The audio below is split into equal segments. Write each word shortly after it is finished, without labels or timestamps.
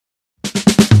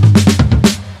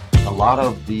lot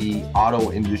of the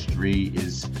auto industry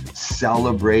is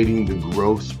celebrating the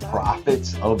gross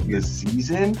profits of the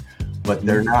season, but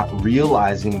they're not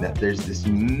realizing that there's this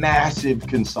massive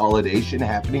consolidation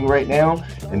happening right now.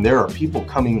 And there are people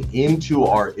coming into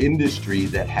our industry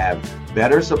that have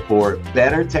better support,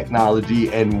 better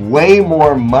technology, and way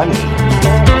more money.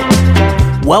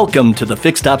 Welcome to the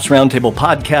Fixed Ops Roundtable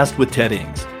podcast with Ted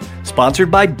Ings, sponsored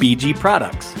by BG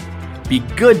Products. Be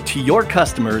good to your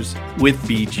customers with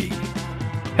BG.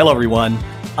 Hello, everyone.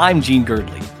 I'm Gene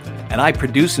Girdley, and I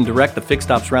produce and direct the Fixed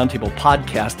Ops Roundtable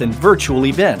podcast and virtual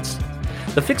events.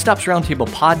 The Fixed Ops Roundtable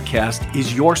podcast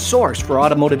is your source for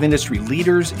automotive industry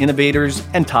leaders, innovators,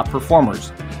 and top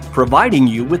performers, providing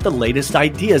you with the latest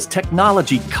ideas,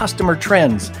 technology, customer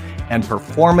trends, and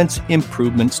performance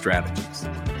improvement strategies.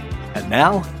 And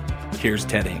now, here's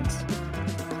Ted Ings.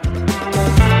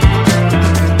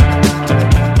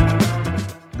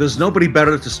 There's nobody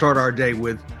better to start our day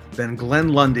with than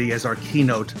Glenn Lundy as our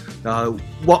keynote.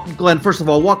 Glenn, first of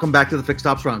all, welcome back to the Fixed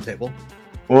Ops Roundtable.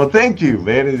 Well, thank you,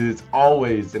 man. It is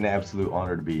always an absolute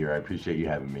honor to be here. I appreciate you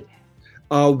having me.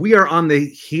 We are on the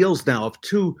heels now of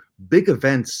two big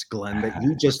events, Glenn, that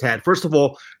you just had. First of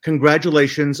all,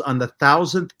 congratulations on the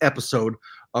 1,000th episode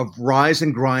of Rise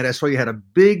and Grind. I saw you had a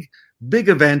big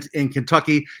event in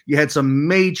Kentucky. You had some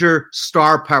major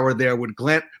star power there with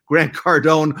Grant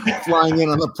Cardone flying in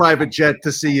on a private jet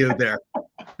to see you there.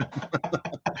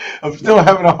 I'm still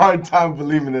having a hard time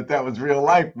believing that was real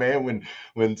life, man.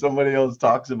 When somebody else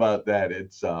talks about that,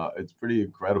 it's pretty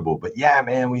incredible. But yeah,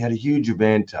 man, we had a huge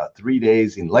event, 3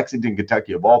 days in Lexington,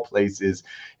 Kentucky, of all places,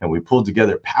 and we pulled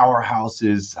together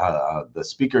powerhouses. The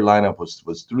speaker lineup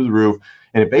was through the roof,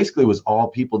 and it basically was all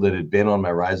people that had been on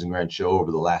my Rise and Grind show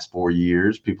over the last 4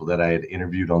 years, people that I had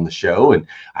interviewed on the show, and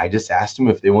I just asked them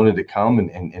if they wanted to come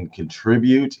and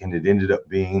contribute, and it ended up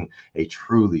being a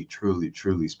truly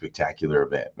spectacular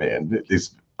event, man.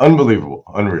 It's unbelievable,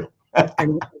 unreal.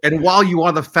 and while you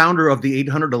are the founder of the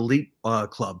 800 Elite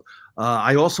Club,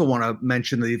 I also want to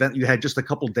mention the event you had just a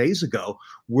couple days ago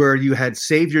where you had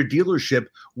Save Your Dealership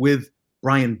with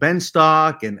Brian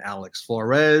Benstock and Alex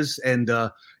Flores. And,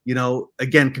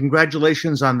 again,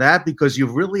 congratulations on that, because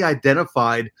you've really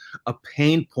identified a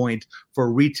pain point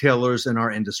for retailers in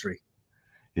our industry.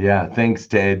 Yeah, thanks,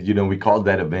 Ted. We called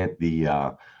that event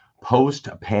the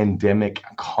post-pandemic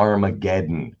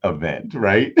Carmageddon event,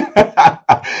 right?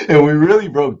 And we really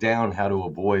broke down how to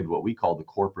avoid what we call the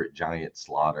corporate giant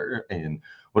slaughter. And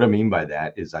what I mean by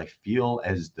that is I feel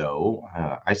as though,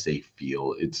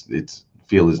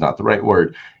 feel is not the right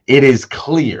word. It is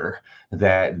clear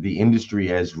that the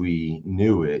industry as we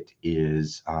knew it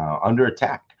is under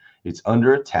attack. It's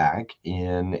under attack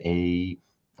in a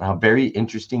very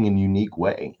interesting and unique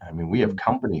way. I mean, we have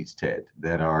companies, Ted,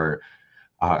 that are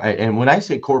and when I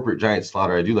say corporate giant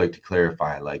slaughter, I do like to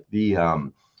clarify, like the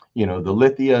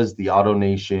Lithias, the Auto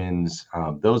Nations,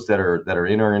 those that are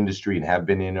in our industry and have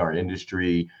been in our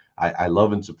industry. I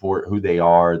love and support who they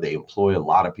are. They employ a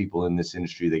lot of people in this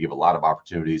industry. They give a lot of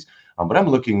opportunities. But I'm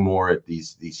looking more at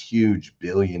these huge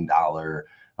billion-dollar,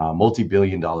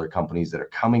 multi-billion-dollar companies that are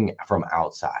coming from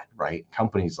outside, right?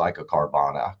 Companies like a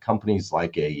Carvana, companies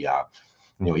like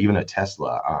even a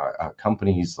Tesla,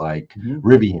 companies like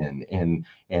Rivian,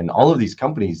 and all of these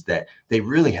companies that they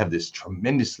really have this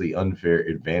tremendously unfair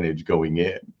advantage going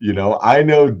in. I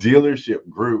know dealership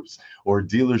groups or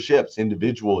dealerships,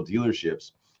 individual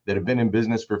dealerships that have been in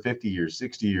business for 50 years,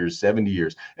 60 years, 70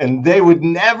 years, and they would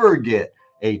never get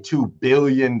a $2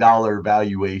 billion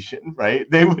valuation, right?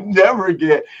 They would never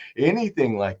get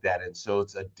anything like that. And so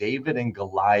it's a David and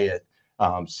Goliath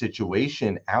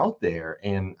situation out there.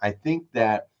 And I think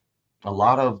that a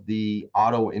lot of the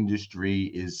auto industry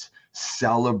is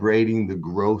celebrating the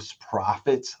gross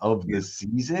profits of the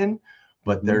season,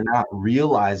 but they're not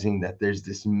realizing that there's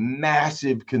this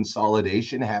massive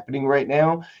consolidation happening right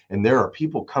now. And there are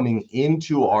people coming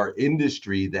into our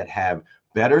industry that have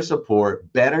better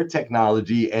support, better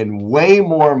technology, and way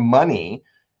more money.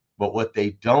 But what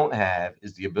they don't have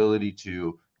is the ability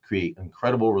to create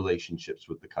incredible relationships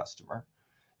with the customer.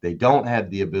 They don't have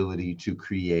the ability to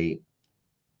create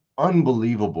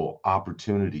unbelievable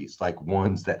opportunities like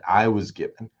ones that I was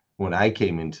given when I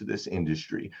came into this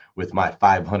industry with my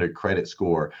 500 credit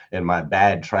score and my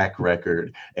bad track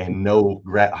record and no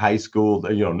high school,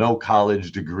 no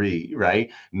college degree,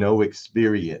 right? No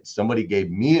experience. Somebody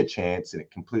gave me a chance and it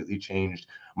completely changed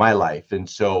my life. And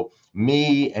so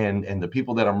me and the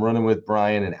people that I'm running with,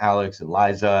 Brian and Alex and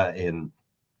Liza and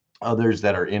others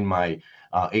that are in my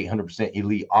 800%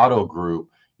 Elite Auto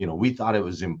group, we thought it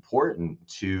was important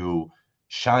to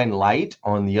shine light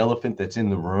on the elephant that's in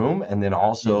the room, and then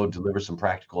also deliver some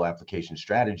practical application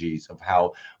strategies of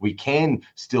how we can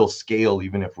still scale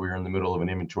even if we're in the middle of an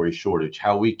inventory shortage,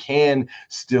 how we can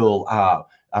still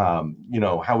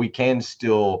how we can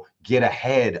still get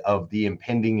ahead of the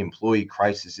impending employee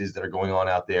crises that are going on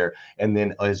out there, and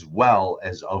then as well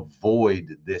as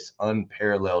avoid this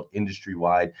unparalleled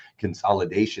industry-wide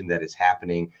consolidation that is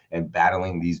happening and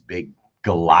battling these big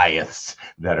Goliaths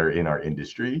that are in our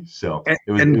industry. So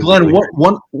and Glenn,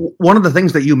 really one of the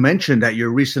things that you mentioned at your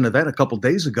recent event a couple of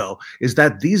days ago is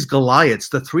that these Goliaths,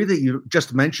 the three that you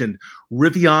just mentioned,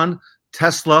 Rivian,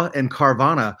 Tesla, and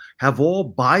Carvana, have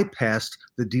all bypassed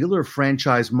the dealer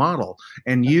franchise model.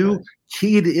 And you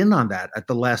keyed in on that at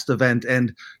the last event.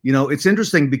 And, it's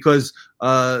interesting because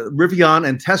Rivian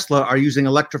and Tesla are using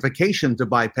electrification to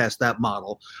bypass that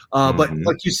model. But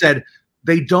like you said,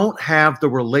 they don't have the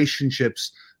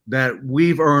relationships that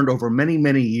we've earned over many,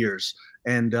 many years.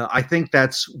 And I think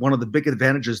that's one of the big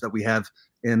advantages that we have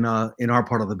in our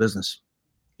part of the business.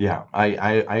 Yeah, I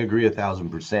agree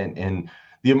 1,000%. And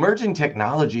the emerging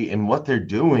technology and what they're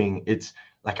doing, it's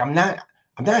like, I'm not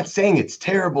saying it's a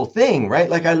terrible thing, right?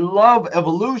 Like, I love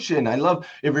evolution.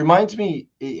 It reminds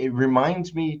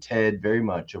me, Ted, very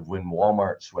much of when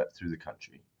Walmart swept through the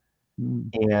country.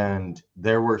 And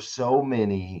there were so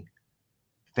many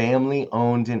family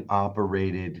owned and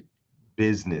operated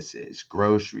businesses,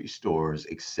 grocery stores,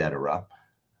 etc.,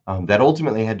 that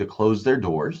ultimately had to close their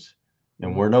doors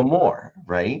and were no more,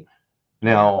 right?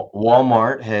 Now,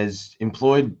 Walmart has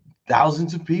employed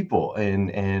thousands of people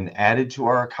and added to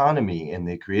our economy, and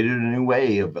they created a new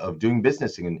way of doing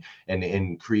business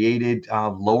and created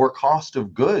lower cost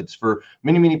of goods for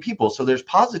many, many people. So there's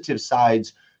positive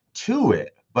sides to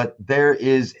it, but there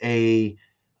is a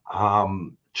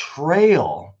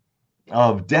trail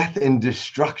of death and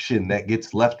destruction that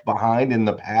gets left behind in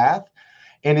the path.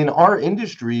 And in our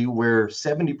industry, where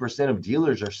 70% of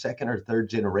dealers are second or third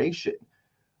generation,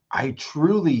 I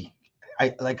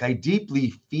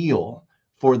deeply feel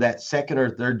for that second or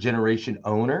third generation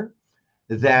owner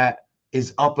that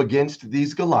is up against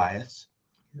these Goliaths,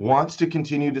 wants to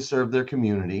continue to serve their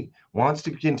community, wants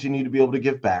to continue to be able to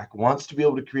give back, wants to be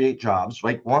able to create jobs,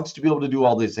 right? Wants to be able to do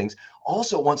all these things,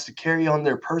 also wants to carry on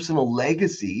their personal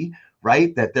legacy,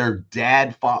 right? That their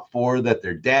dad fought for, that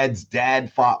their dad's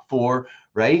dad fought for,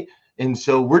 right? And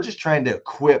so we're just trying to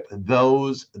equip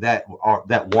those that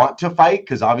want to fight,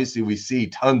 because obviously we see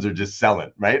tons are just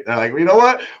selling, right? They're like, you know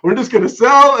what? We're just going to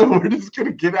sell and we're just going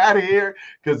to get out of here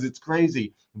because it's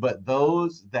crazy. But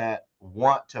those that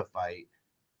want to fight,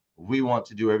 we want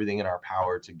to do everything in our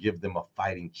power to give them a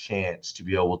fighting chance to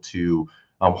be able to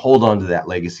hold on to that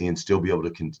legacy and still be able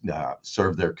to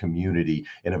serve their community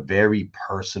in a very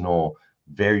personal,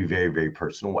 very, very, very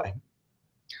personal way.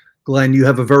 Glenn, you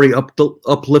have a very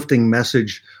uplifting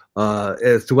message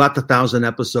throughout the 1,000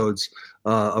 episodes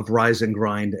of Rise and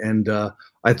Grind. And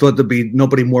I thought there'd be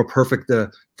nobody more perfect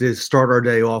to start our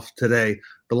day off today,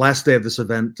 the last day of this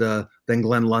event, than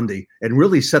Glenn Lundy, and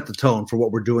really set the tone for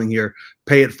what we're doing here.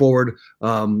 Pay it forward.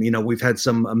 We've had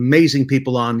some amazing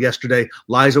people on yesterday.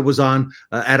 Liza was on,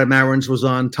 Adam Aarons was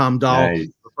on, Tom Dahl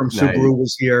from Subaru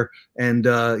was here, and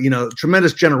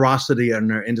tremendous generosity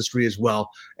in our industry as well.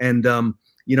 And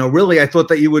really, I thought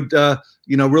that you would,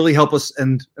 really help us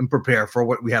and prepare for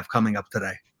what we have coming up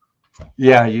today.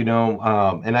 Yeah,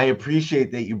 and I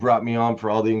appreciate that you brought me on for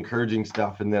all the encouraging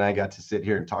stuff, and then I got to sit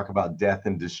here and talk about death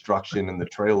and destruction and the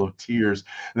trail of tears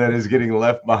that is getting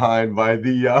left behind by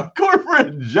the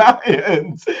corporate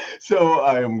giants. So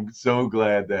I am so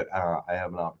glad that I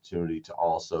have an opportunity to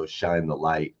also shine the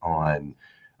light on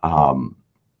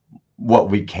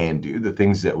what we can do, the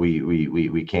things that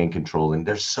we can control. And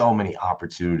there's so many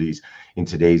opportunities in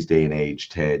today's day and age,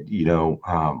 Ted.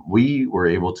 We were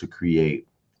able to create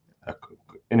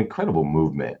an incredible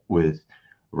movement with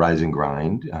Rise and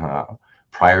Grind.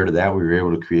 Prior to that, we were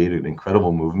able to create an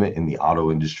incredible movement in the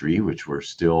auto industry, which we're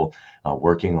still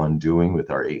working on doing with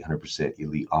our 800%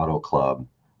 Elite Auto Club.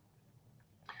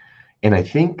 And I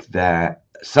think that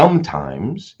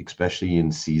sometimes, especially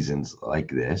in seasons like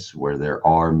this, where there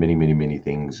are many, many, many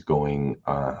things going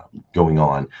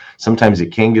on, sometimes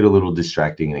it can get a little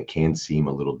distracting and it can seem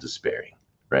a little despairing,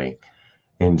 right?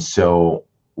 And so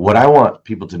what I want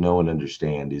people to know and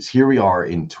understand is, here we are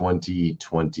in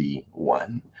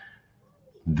 2021.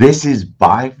 This is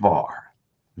by far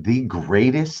the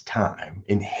greatest time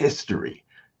in history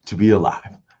to be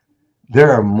alive.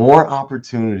 There are more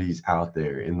opportunities out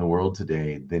there in the world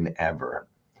today than ever.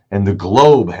 And the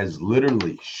globe has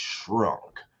literally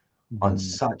shrunk on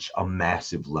such a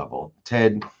massive level.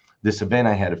 Ted, this event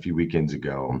I had a few weekends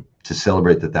ago to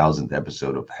celebrate the 1,000th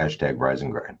episode of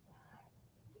 #RiseandGrind.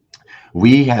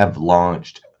 We have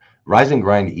launched, Rise and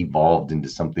Grind evolved into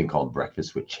something called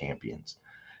Breakfast with Champions.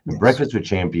 And Breakfast with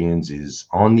Champions is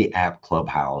on the app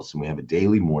Clubhouse, and we have a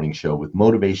daily morning show with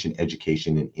motivation,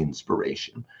 education, and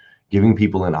inspiration, giving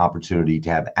people an opportunity to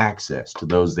have access to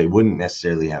those they wouldn't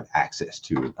necessarily have access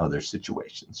to in other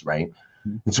situations, right?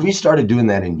 And so we started doing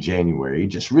that in January,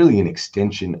 just really an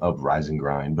extension of Rise and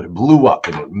Grind, but it blew up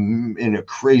in a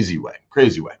crazy way,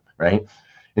 right?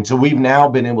 And so we've now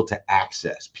been able to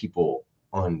access people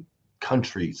on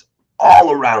countries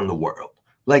all around the world,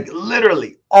 like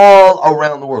literally all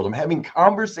around the world. I'm having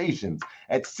conversations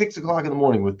at 6 o'clock in the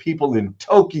morning with people in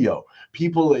Tokyo,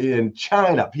 people in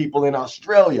China, people in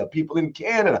Australia, people in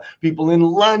Canada, people in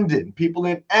London, people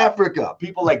in Africa,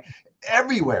 people like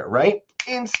everywhere, right?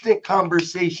 Instant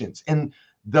conversations. And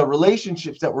the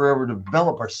relationships that we're able to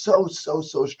develop are so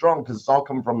strong because it's all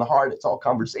coming from the heart. It's all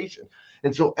conversation.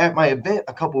 And so at my event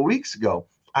a couple of weeks ago,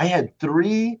 I had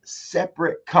 3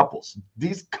 separate couples.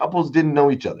 These couples didn't know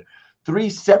each other. 3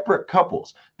 separate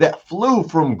couples that flew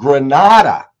from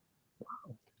Granada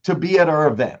to be at our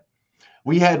event.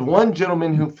 We had one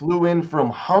gentleman who flew in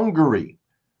from Hungary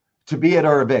to be at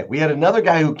our event. We had another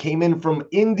guy who came in from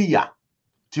India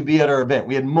to be at our event.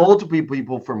 We had multiple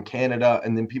people from Canada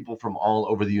and then people from all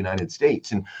over the United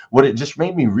States. And what it just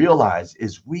made me realize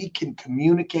is we can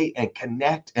communicate and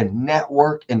connect and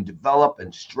network and develop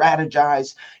and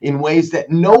strategize in ways that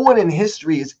no one in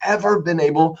history has ever been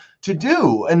able to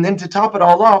do. And then to top it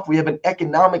all off, we have an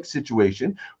economic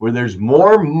situation where there's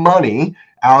more money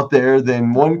out there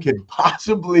than one could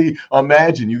possibly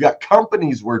imagine. You got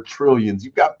companies worth trillions.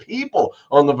 You've got people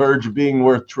on the verge of being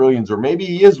worth trillions, or maybe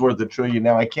he is worth $1 trillion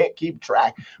now. I can't keep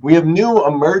track. We have new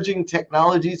emerging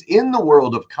technologies in the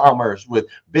world of commerce with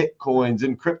Bitcoins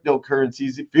and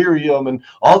cryptocurrencies, Ethereum, and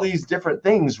all these different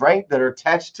things, right, that are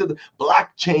attached to the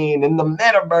blockchain and the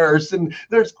metaverse. And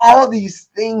there's all these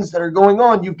things that are going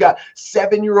on. You've got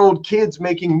 7-year-old kids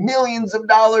making millions of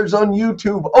dollars on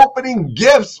YouTube, opening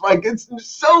gifts. Like, it's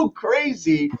so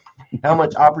crazy how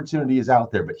much opportunity is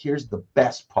out there. But here's the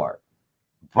best part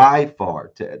by far,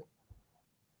 Ted.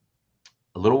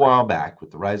 A little while back with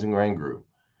the Rise and Grind group,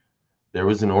 there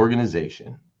was an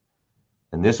organization,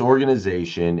 and this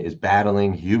organization is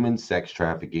battling human sex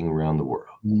trafficking around the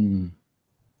world.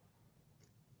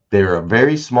 They're a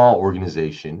very small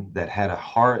organization that had a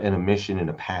heart and a mission and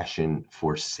a passion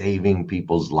for saving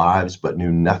people's lives, but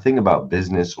knew nothing about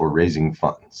business or raising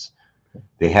funds.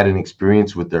 They had an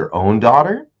experience with their own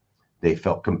daughter. They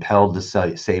felt compelled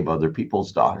to save other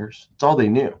people's daughters. That's all they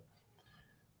knew.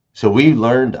 So we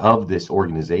learned of this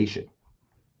organization.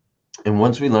 And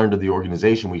once we learned of the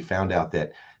organization, we found out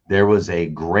that there was a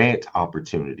grant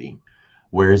opportunity.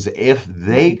 Whereas if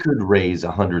they could raise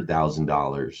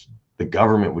 $100,000, the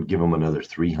government would give them another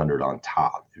 $300 on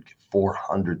top. They'd get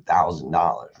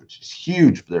 $400,000, which is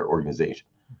huge for their organization.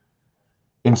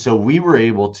 And so we were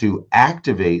able to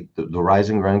activate the Rise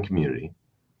and Grind community.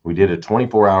 We did a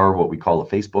 24-hour, what we call a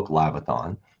Facebook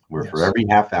Live-a-thon, where for every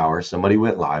half hour, somebody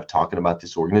went live talking about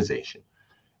this organization.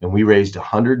 And we raised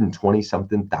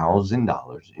 $120-something thousand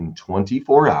in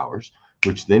 24 hours,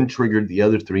 which then triggered the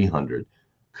other 300,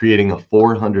 creating a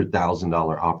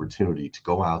 $400,000 opportunity to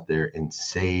go out there and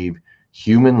save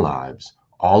human lives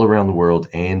all around the world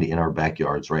and in our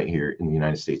backyards right here in the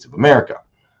United States of America.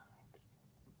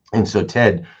 And so,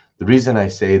 Ted, the reason I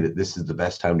say that this is the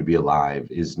best time to be alive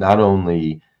is not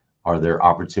only are there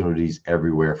opportunities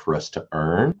everywhere for us to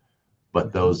earn,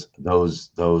 but those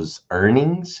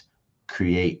earnings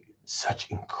create such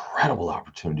incredible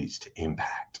opportunities to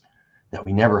impact that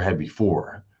we never had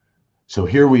before. So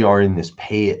here we are in this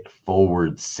pay it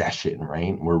forward session,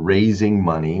 right? We're raising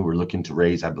money. We're looking to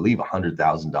raise, I believe,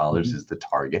 $100,000 is the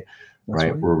target,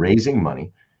 right? We're raising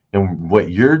money. And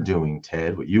what you're doing,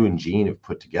 Ted, what you and Gene have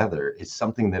put together is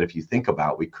something that if you think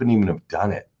about, we couldn't even have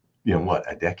done it,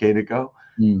 a decade ago,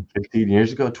 15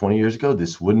 years ago, 20 years ago,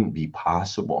 this wouldn't be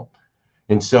possible.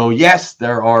 And so, yes,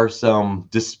 there are some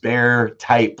despair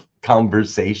type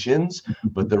conversations,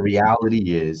 but the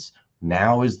reality is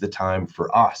now is the time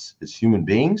for us as human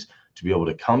beings to be able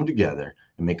to come together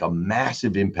and make a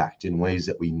massive impact in ways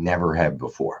that we never have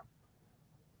before.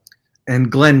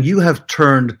 And Glenn, you have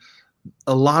turned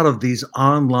a lot of these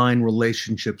online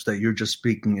relationships that you're just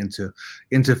speaking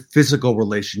into physical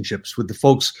relationships with the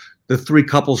folks, the 3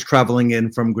 couples traveling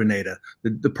in from Grenada,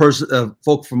 the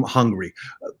folk from Hungary,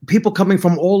 people coming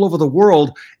from all over the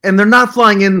world, and they're not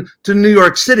flying in to New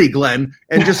York City, Glenn,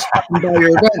 and just stopping by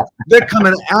your event. They're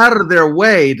coming out of their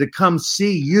way to come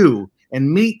see you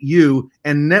and meet you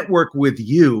and network with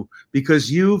you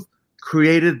because you've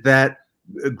created that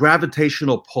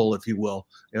gravitational pull, if you will,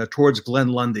 towards Glenn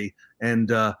Lundy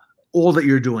and all that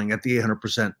you're doing at the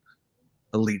 800%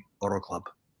 Elite Auto Club.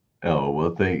 Oh,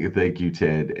 well, thank you,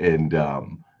 Ted. And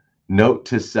note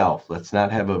to self, let's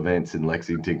not have events in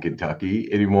Lexington,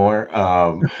 Kentucky anymore.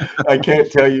 I can't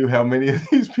tell you how many of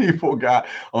these people got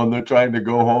on there trying to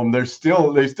go home. They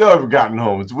still haven't gotten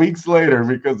home. It's weeks later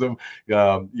because of,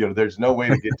 there's no way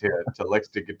to get to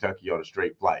Lexington, Kentucky on a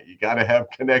straight flight. You got to have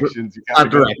connections. You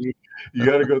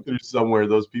got to go through somewhere.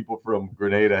 Those people from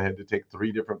Grenada had to take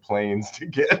 3 different planes to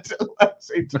get to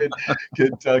Lexington,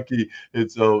 Kentucky.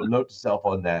 And so note to self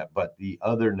on that. But the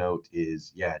other note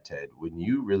is, yeah, Ted, when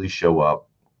you really show up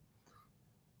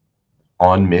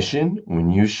on mission, when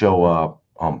you show up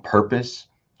on purpose,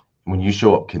 when you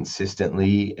show up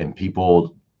consistently and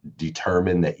people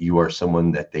determine that you are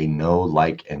someone that they know,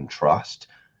 like, and trust,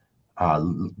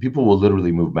 people will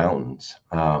literally move mountains.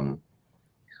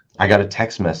 I got a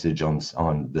text message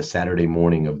on the Saturday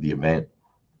morning of the event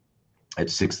at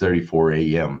 6:34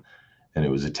 a.m. and it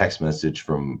was a text message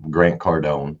from Grant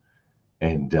Cardone.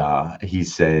 And he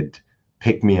said,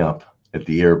 pick me up at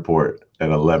the airport at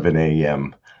 11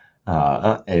 a.m.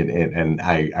 And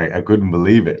I couldn't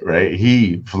believe it, right?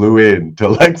 He flew in to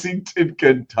Lexington,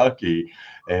 Kentucky,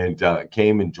 and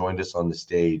came and joined us on the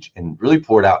stage and really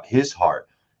poured out his heart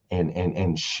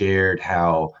and shared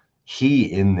how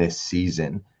he, in this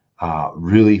season,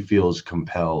 really feels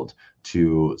compelled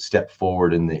to step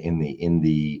forward in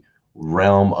the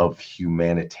realm of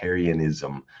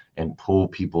humanitarianism and pull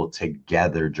people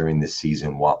together during this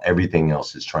season while everything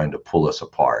else is trying to pull us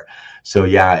apart. So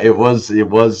yeah, it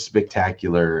was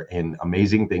spectacular, and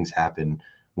amazing things happen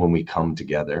when we come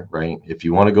together, right? If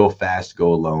you want to go fast,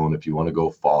 go alone. If you want to go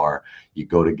far, you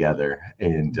go together.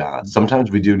 And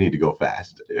sometimes we do need to go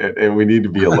fast and we need to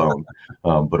be alone.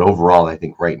 But overall, I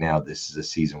think right now, this is a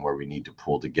season where we need to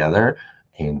pull together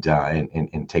and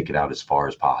take it out as far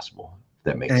as possible. If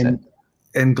that makes sense.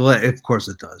 And Glenn, of course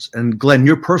it does. And Glenn,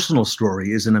 your personal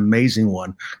story is an amazing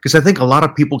one, because I think a lot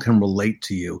of people can relate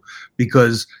to you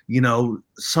because,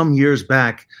 some years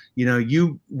back,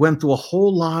 you went through a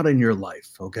whole lot in your life.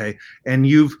 Okay. And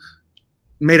you've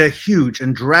made a huge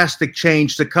and drastic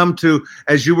change to come to,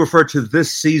 as you refer to,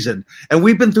 this season. And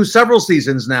we've been through several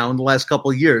seasons now in the last couple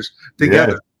of years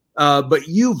together. Yeah. But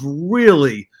you've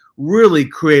really, really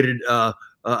created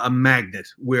a magnet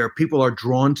where people are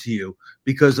drawn to you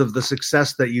because of the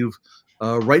success that you've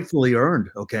rightfully earned,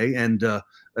 okay, and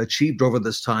achieved over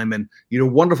this time. And you're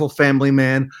a wonderful family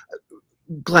man.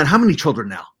 Glenn, how many children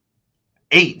now?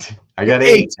 8. I got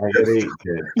 8.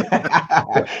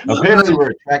 Apparently, we're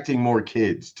attracting more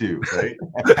kids too, right?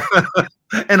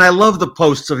 And I love the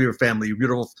posts of your family, your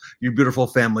beautiful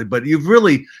family. But you've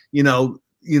really,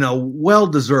 well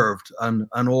deserved on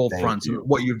all fronts of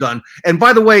what you've done. And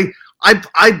by the way,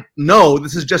 I know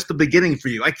this is just the beginning for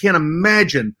you. I can't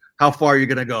imagine how far you're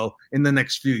going to go in the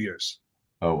next few years.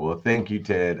 Oh, well, thank you,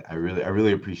 Ted. I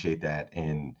really appreciate that.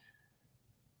 And,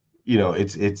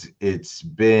 it's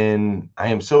been, I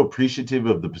am so appreciative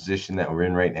of the position that we're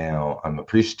in right now. I'm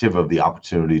appreciative of the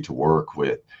opportunity to work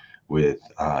with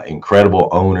incredible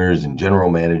owners and general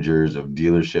managers of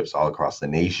dealerships all across the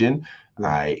nation.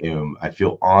 I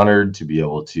feel honored to be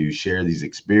able to share these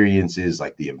experiences,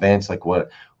 like the events, like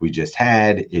what we just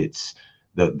had. It's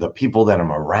the people that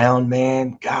I'm around,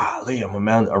 man. Golly, I'm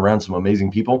around some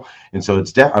amazing people. And so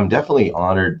I'm definitely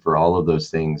honored for all of those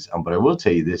things. But I will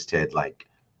tell you this, Ted, like,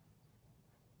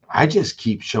 I just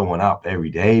keep showing up every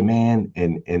day, man.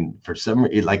 And for some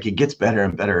reason, it gets better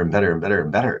and better and better and better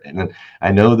and better. And then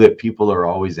I know that people are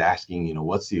always asking,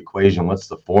 what's the equation? What's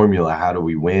the formula? How do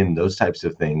we win? Those types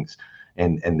of things.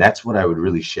 And that's what I would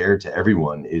really share to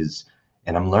everyone is,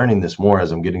 and I'm learning this more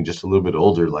as I'm getting just a little bit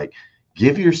older, like,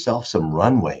 give yourself some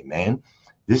runway, man.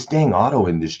 This dang auto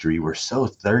industry, we're so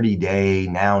 30-day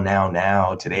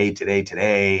now,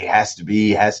 today, has to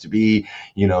be,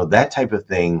 that type of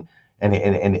thing.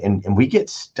 And we get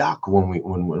stuck when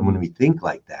we think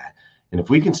like that. And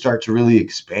if we can start to really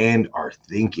expand our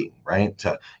thinking, right,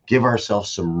 to give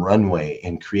ourselves some runway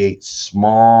and create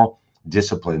small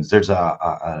disciplines. There's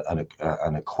an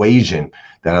equation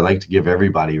that I like to give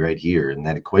everybody right here. And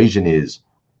that equation is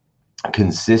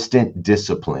consistent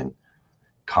discipline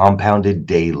compounded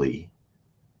daily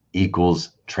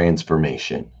equals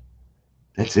transformation.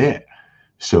 That's it.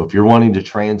 So if you're wanting to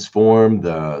transform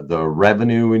the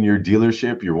revenue in your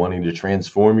dealership, you're wanting to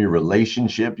transform your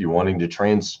relationship, you're wanting to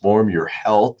transform your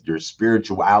health, your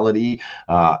spirituality,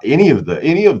 any of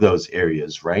those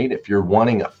areas, right? If you're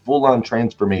wanting a full-on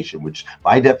transformation, which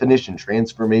by definition,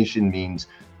 transformation means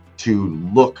to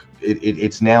look,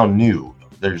 it's now new.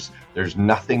 There's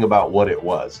nothing about what it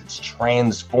was. It's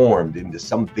transformed into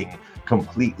something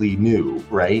completely new,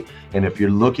 right? And if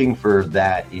you're looking for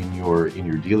that in your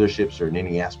dealerships or in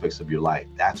any aspects of your life,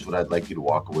 that's what I'd like you to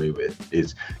walk away with,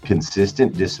 is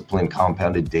consistent discipline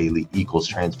compounded daily equals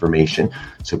transformation.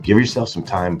 So give yourself some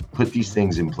time, put these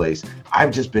things in place.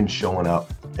 I've just been showing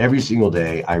up every single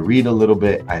day. I read a little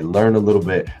bit, I learn a little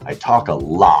bit, I talk a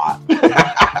lot.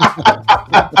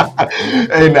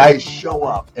 And I show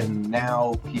up, and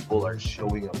now people are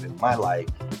showing up in my life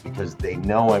because they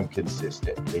know I'm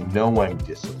consistent. They know I'm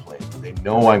disciplined. They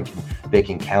know they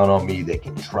can count on me. They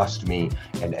can trust me.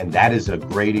 And that is a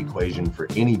great equation for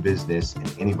any business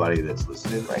and anybody that's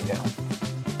listening right now.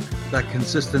 That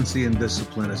consistency and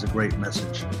discipline is a great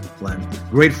message, Glenn.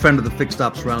 Great friend of the Fixed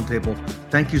Ops Roundtable.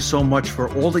 Thank you so much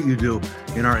for all that you do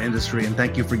in our industry, and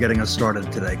thank you for getting us started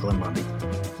today, Glenn Lundy.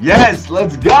 Yes,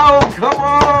 let's go. Come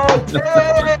on,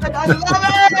 Ted. I love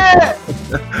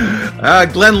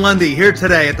it. Glenn Lundy here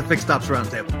today at the Fixed Ops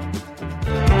Roundtable.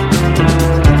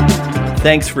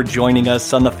 Thanks for joining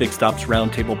us on the Fixed Ops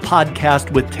Roundtable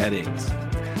podcast with Ted Ings,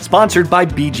 sponsored by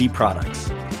BG Products.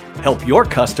 Help your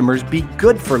customers be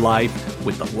good for life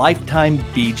with the Lifetime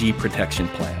BG Protection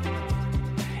Plan.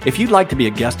 If you'd like to be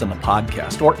a guest on the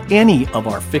podcast or any of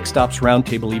our Fixed Ops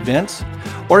Roundtable events,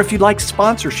 or if you'd like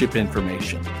sponsorship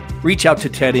information, reach out to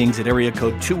Ted Ings at area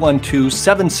code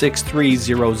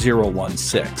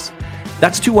 212-763-0016.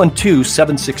 That's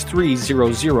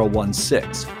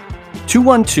 212-763-0016.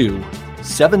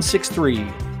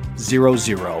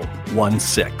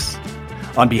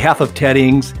 212-763-0016. On behalf of Ted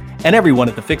Ings and everyone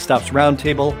at the Fixed Ops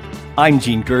Roundtable, I'm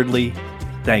Gene Girdley.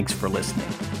 Thanks for listening.